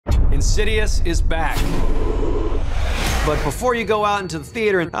Insidious is back. But before you go out into the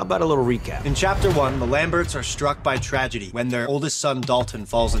theater, how about a little recap? In Chapter 1, the Lamberts are struck by tragedy when their oldest son, Dalton,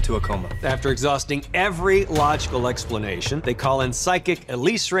 falls into a coma. After exhausting every logical explanation, they call in psychic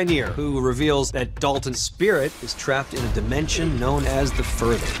Elise Rainier, who reveals that Dalton's spirit is trapped in a dimension known as the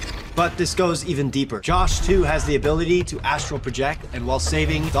Further. But this goes even deeper. Josh, too, has the ability to astral project, and while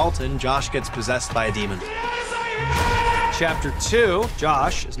saving Dalton, Josh gets possessed by a demon. Chapter 2,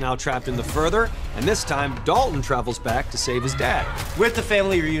 Josh is now trapped in the Further, and this time Dalton travels back to save his dad. With the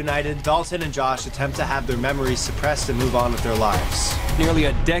family reunited, Dalton and Josh attempt to have their memories suppressed and move on with their lives. Nearly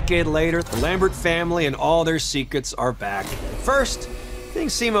a decade later, the Lambert family and all their secrets are back. First,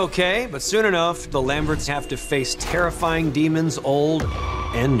 things seem okay, but soon enough, the Lamberts have to face terrifying demons, old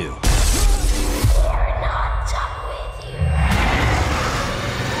and new.